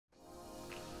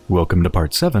Welcome to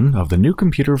part 7 of the new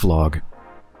computer vlog.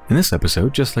 In this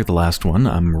episode, just like the last one,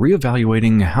 I'm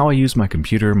reevaluating how I use my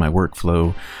computer, my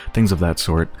workflow, things of that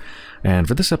sort. And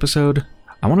for this episode,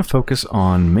 I want to focus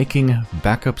on making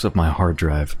backups of my hard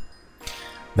drive.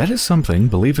 That is something,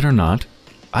 believe it or not,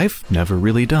 I've never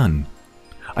really done.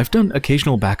 I've done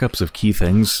occasional backups of key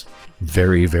things,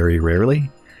 very, very rarely.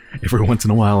 Every once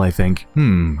in a while I think,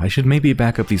 I should maybe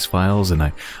back up these files, and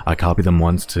I copy them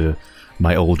once to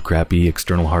my old crappy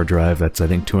external hard drive that's I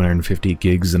think 250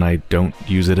 gigs and I don't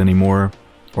use it anymore.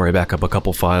 Or I back up a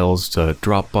couple files to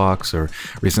Dropbox, or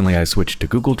recently I switched to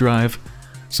Google Drive.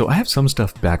 So I have some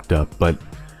stuff backed up, but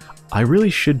I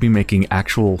really should be making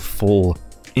actual full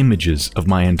images of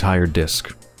my entire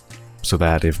disk. So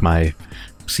that if my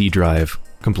C drive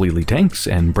completely tanks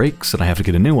and breaks and I have to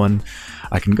get a new one,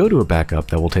 I can go to a backup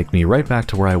that will take me right back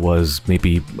to where I was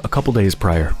maybe a couple days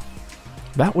prior.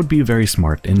 That would be very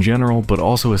smart in general, but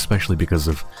also especially because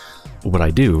of what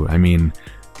I do. I mean,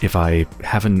 if I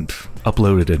haven't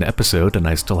uploaded an episode and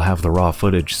I still have the raw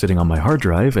footage sitting on my hard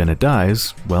drive and it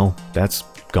dies, well, that's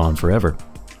gone forever.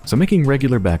 So making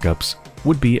regular backups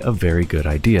would be a very good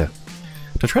idea.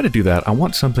 To try to do that, I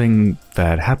want something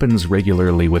that happens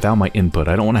regularly without my input.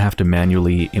 I don't want to have to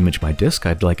manually image my disk.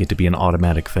 I'd like it to be an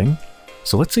automatic thing.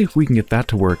 So let's see if we can get that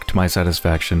to work to my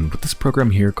satisfaction with this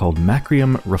program here called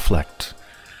Macrium Reflect.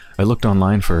 I looked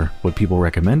online for what people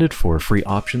recommended for free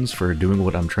options for doing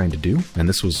what I'm trying to do, and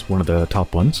this was one of the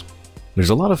top ones. There's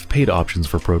a lot of paid options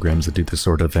for programs that do this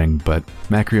sort of thing, but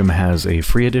Macrium has a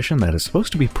free edition that is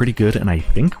supposed to be pretty good and I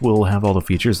think will have all the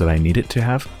features that I need it to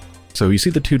have. So you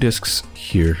see the two disks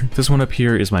here. This one up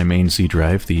here is my main C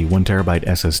drive, the 1TB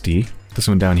SSD. This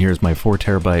one down here is my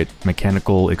 4TB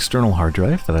mechanical external hard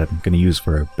drive that I'm going to use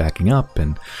for backing up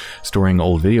and storing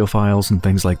old video files and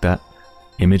things like that.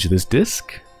 Image this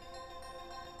disk.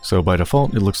 So by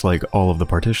default, it looks like all of the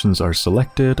partitions are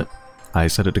selected. I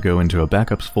set it to go into a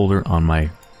backups folder on my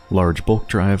large bulk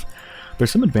drive. There's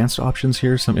some advanced options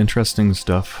here, some interesting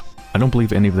stuff. I don't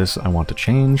believe any of this I want to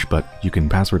change, but you can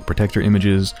password protect your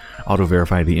images,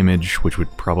 auto-verify the image, which would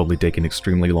probably take an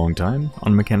extremely long time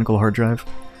on a mechanical hard drive.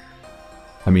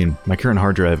 I mean, my current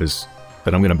hard drive is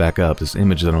that I'm going to back up. This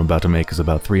image that I'm about to make is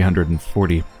about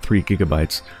 343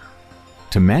 gigabytes.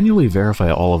 To manually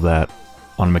verify all of that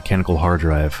on a mechanical hard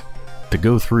drive, to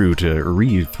go through to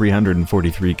read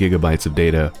 343 gigabytes of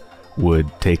data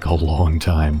would take a long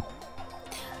time.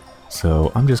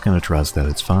 So I'm just going to trust that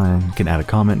it's fine. You can add a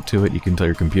comment to it. You can tell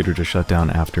your computer to shut down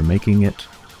after making it.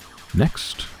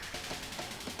 Next.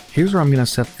 Here's where I'm going to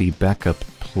set the backup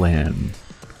plan.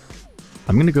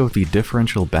 I'm going to go with the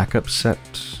differential backup set.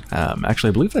 Actually,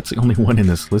 I believe that's the only one in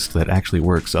this list that actually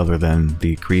works other than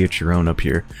the create your own up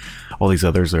here. All these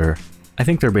others are, I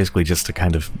think they're basically just to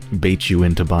kind of bait you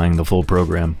into buying the full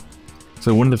program.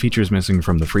 So one of the features missing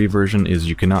from the free version is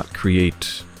you cannot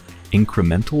create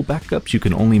incremental backups, you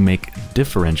can only make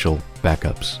differential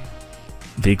backups.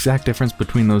 The exact difference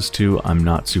between those two, I'm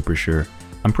not super sure.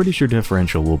 I'm pretty sure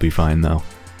differential will be fine though.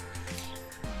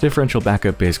 Differential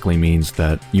backup basically means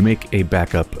that you make a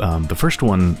backup, the first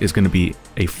one is going to be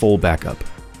a full backup,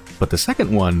 but the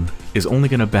second one is only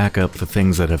going to back up the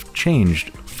things that have changed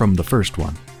from the first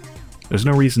one. There's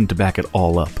no reason to back it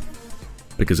all up,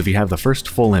 because if you have the first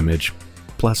full image,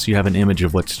 plus you have an image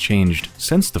of what's changed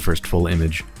since the first full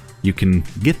image, you can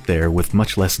get there with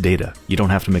much less data. You don't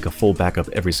have to make a full backup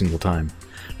every single time.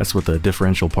 That's what the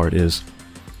differential part is.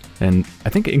 And I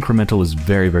think incremental is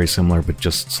very, very similar, but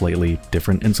just slightly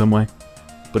different in some way.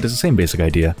 But it's the same basic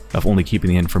idea of only keeping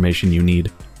the information you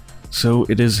need. So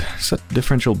it is set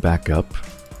differential backup.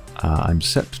 I'm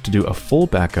set to do a full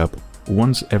backup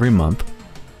once every month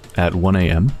at 1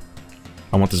 AM.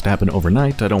 I want this to happen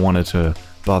overnight. I don't want it to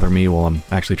bother me while I'm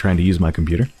actually trying to use my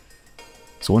computer.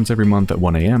 So once every month at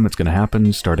 1 AM, it's going to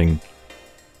happen starting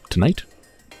tonight.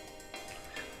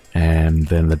 And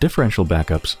then the differential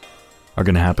backups are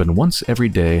going to happen once every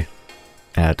day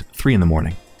at 3 in the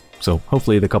morning. So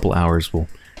hopefully the couple hours will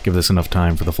give us enough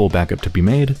time for the full backup to be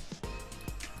made.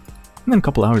 And then a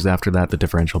couple hours after that, the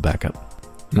differential backup.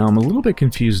 Now I'm a little bit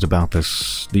confused about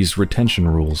these retention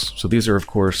rules. So these are of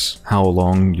course how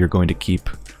long you're going to keep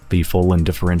the full and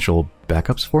differential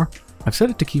backups for. I've set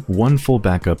it to keep one full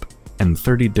backup and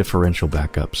 30 differential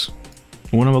backups.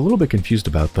 What I'm a little bit confused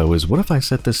about though is what if I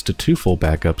set this to 2 full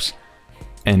backups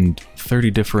and 30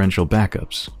 differential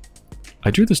backups?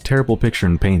 I drew this terrible picture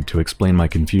in Paint to explain my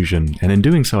confusion, and in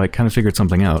doing so I kind of figured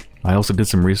something out. I also did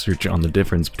some research on the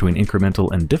difference between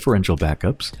incremental and differential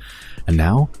backups, and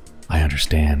now I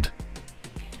understand.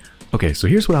 Okay, so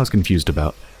here's what I was confused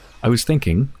about. I was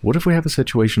thinking, what if we have a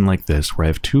situation like this where I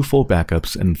have 2 full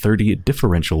backups and 30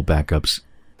 differential backups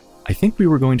I think we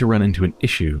were going to run into an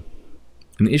issue.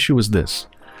 And the issue was this.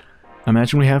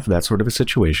 Imagine we have that sort of a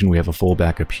situation. We have a full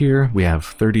backup here. We have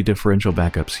 30 differential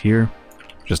backups here.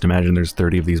 Just imagine there's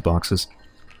 30 of these boxes.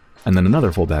 And then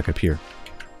another full backup here.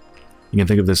 You can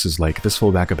think of this as like this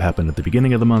full backup happened at the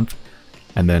beginning of the month,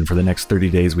 and then for the next 30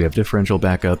 days we have differential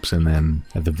backups, and then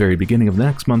at the very beginning of the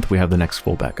next month we have the next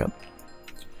full backup.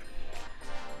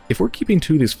 If we're keeping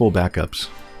 2 of these full backups,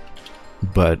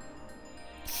 but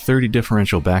 30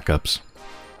 differential backups,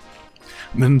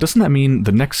 then doesn't that mean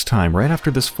the next time, right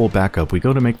after this full backup, we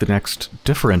go to make the next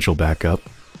differential backup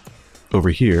over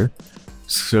here,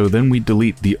 so then we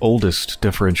delete the oldest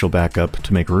differential backup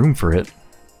to make room for it,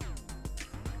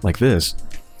 like this.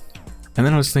 And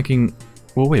then I was thinking,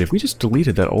 well wait, if we just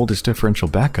deleted that oldest differential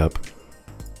backup,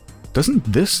 doesn't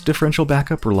this differential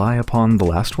backup rely upon the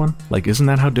last one? Like, isn't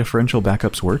that how differential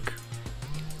backups work?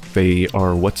 They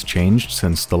are what's changed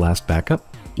since the last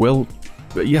backup? Well,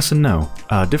 yes and no.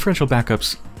 Differential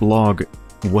backups log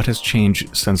what has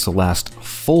changed since the last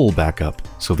full backup,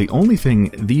 so the only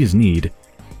thing these need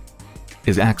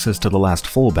is access to the last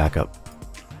full backup.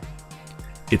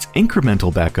 It's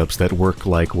incremental backups that work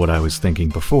like what I was thinking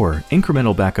before.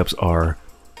 Incremental backups are,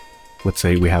 let's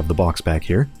say we have the box back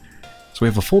here. So we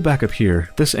have a full backup here.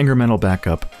 This incremental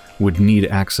backup would need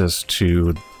access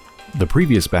to the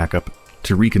previous backup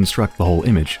to reconstruct the whole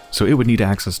image. So it would need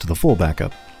access to the full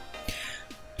backup.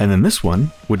 And then this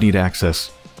one would need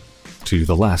access to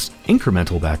the last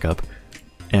incremental backup,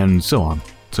 and so on.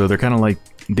 So they're kind of like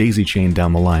daisy-chained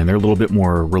down the line. They're a little bit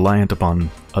more reliant upon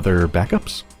other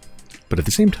backups, but at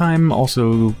the same time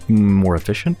also more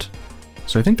efficient.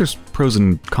 So I think there's pros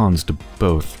and cons to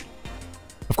both.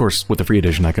 Of course, with the free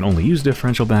edition I can only use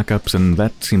differential backups, and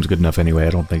that seems good enough anyway.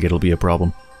 I don't think it'll be a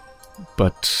problem.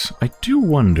 But I do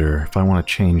wonder if I want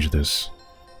to change this.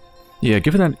 Yeah,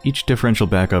 given that each differential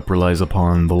backup relies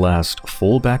upon the last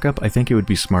full backup, I think it would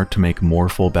be smart to make more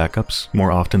full backups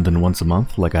more often than once a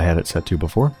month, like I had it set to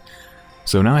before.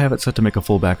 So now I have it set to make a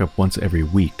full backup once every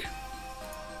week.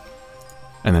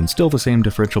 And then still the same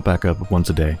differential backup once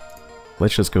a day.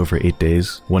 Let's just go for 8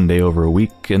 days, 1 day over a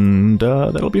week, and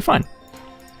that'll be fine.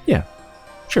 Yeah,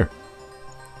 sure.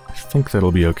 I think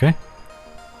that'll be okay.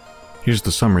 Here's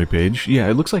the summary page. Yeah,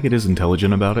 it looks like it is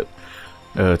intelligent about it.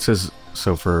 It says,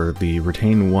 so for the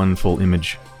retain one full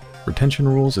image retention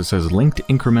rules, it says linked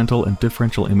incremental and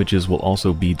differential images will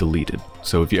also be deleted.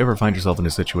 So if you ever find yourself in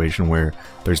a situation where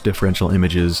there's differential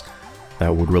images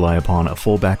that would rely upon a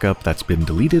full backup that's been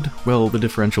deleted, well, the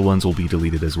differential ones will be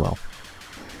deleted as well.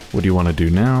 What do you want to do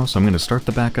now? So I'm going to start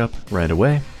the backup right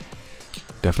away.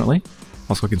 Definitely.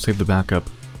 Also, I can save the backup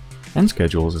and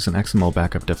schedules as an XML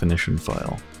backup definition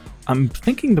file. I'm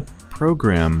thinking the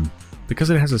program, because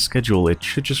it has a schedule, it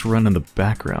should just run in the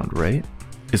background, right?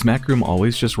 Is Macroom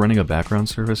always just running a background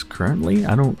service currently?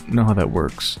 I don't know how that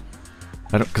works.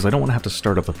 Because I don't want to have to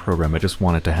start up the program, I just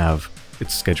want it to have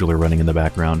its scheduler running in the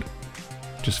background.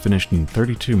 Just finished in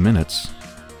 32 minutes.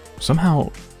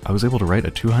 Somehow, I was able to write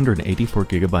a 284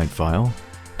 gigabyte file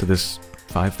to this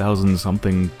 5,000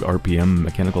 something RPM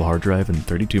mechanical hard drive in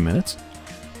 32 minutes?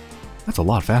 That's a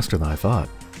lot faster than I thought.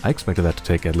 I expected that to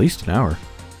take at least an hour.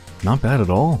 Not bad at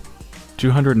all.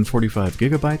 245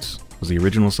 gigabytes was the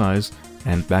original size,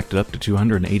 and backed it up to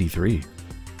 283.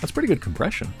 That's pretty good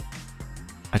compression.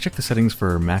 I checked the settings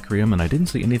for Macrium and I didn't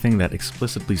see anything that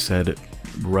explicitly said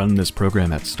run this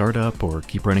program at startup or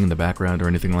keep running in the background or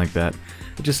anything like that.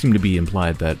 It just seemed to be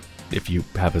implied that if you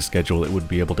have a schedule, it would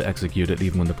be able to execute it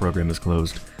even when the program is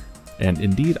closed. And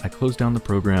indeed, I closed down the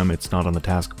program. It's not on the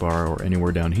taskbar or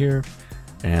anywhere down here.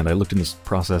 And I looked in the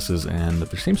processes, and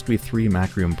there seems to be 3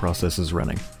 Macrium processes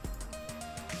running.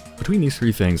 Between these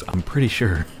 3 things, I'm pretty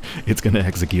sure it's going to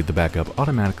execute the backup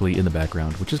automatically in the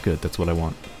background, which is good. That's what I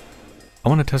want. I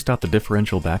want to test out the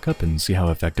differential backup and see how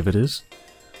effective it is.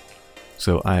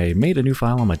 So I made a new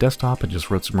file on my desktop and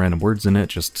just wrote some random words in it,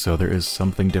 just so there is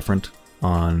something different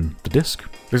on the disk.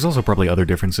 There's also probably other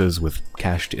differences with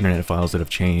cached internet files that have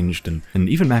changed, and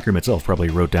even Macrium itself probably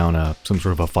wrote down some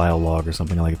sort of a file log or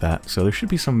something like that, so there should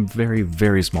be some very,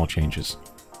 very small changes.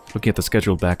 Looking at the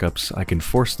scheduled backups, I can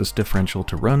force this differential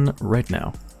to run right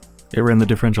now. It ran the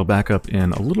differential backup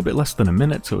in a little bit less than a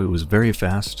minute, so it was very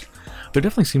fast. There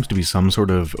definitely seems to be some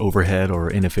sort of overhead or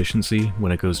inefficiency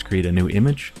when it goes to create a new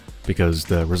image, because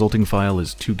the resulting file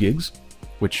is 2 gigs,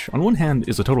 which on one hand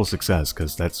is a total success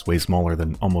because that's way smaller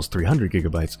than almost 300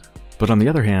 gigabytes, but on the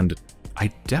other hand,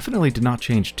 I definitely did not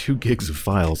change 2 gigs of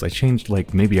files. I changed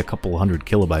like maybe a couple hundred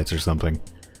kilobytes or something.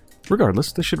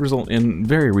 Regardless, this should result in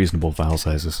very reasonable file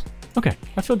sizes. Okay,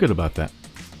 I feel good about that.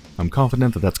 I'm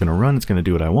confident that that's going to run, it's going to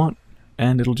do what I want,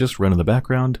 and it'll just run in the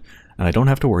background, and I don't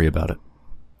have to worry about it.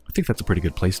 I think that's a pretty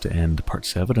good place to end part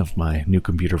 7 of my new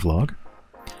computer vlog.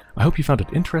 I hope you found it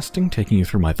interesting, taking you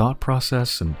through my thought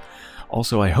process, and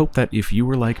also I hope that if you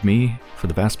were like me for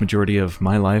the vast majority of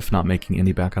my life, not making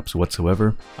any backups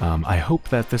whatsoever, I hope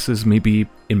that this has maybe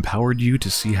empowered you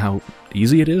to see how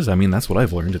easy it is. I mean, that's what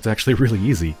I've learned. It's actually really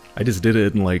easy. I just did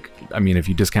it in if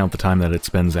you discount the time that it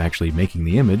spends actually making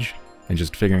the image and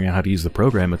just figuring out how to use the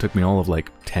program, it took me all of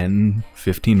 10,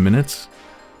 15 minutes.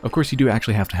 Of course, you do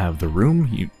actually have to have the room.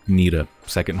 You need a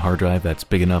second hard drive that's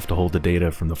big enough to hold the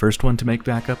data from the first one to make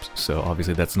backups, so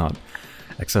obviously that's not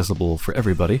accessible for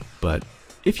everybody, but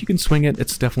if you can swing it,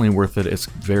 it's definitely worth it. It's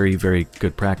very, very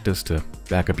good practice to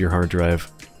back up your hard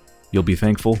drive. You'll be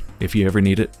thankful if you ever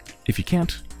need it. If you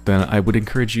can't, then I would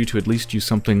encourage you to at least use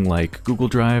something like Google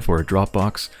Drive or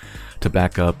Dropbox to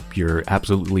back up your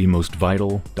absolutely most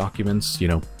vital documents,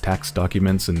 tax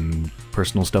documents and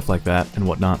personal stuff like that and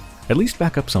whatnot. At least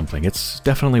back up something. It's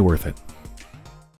definitely worth it.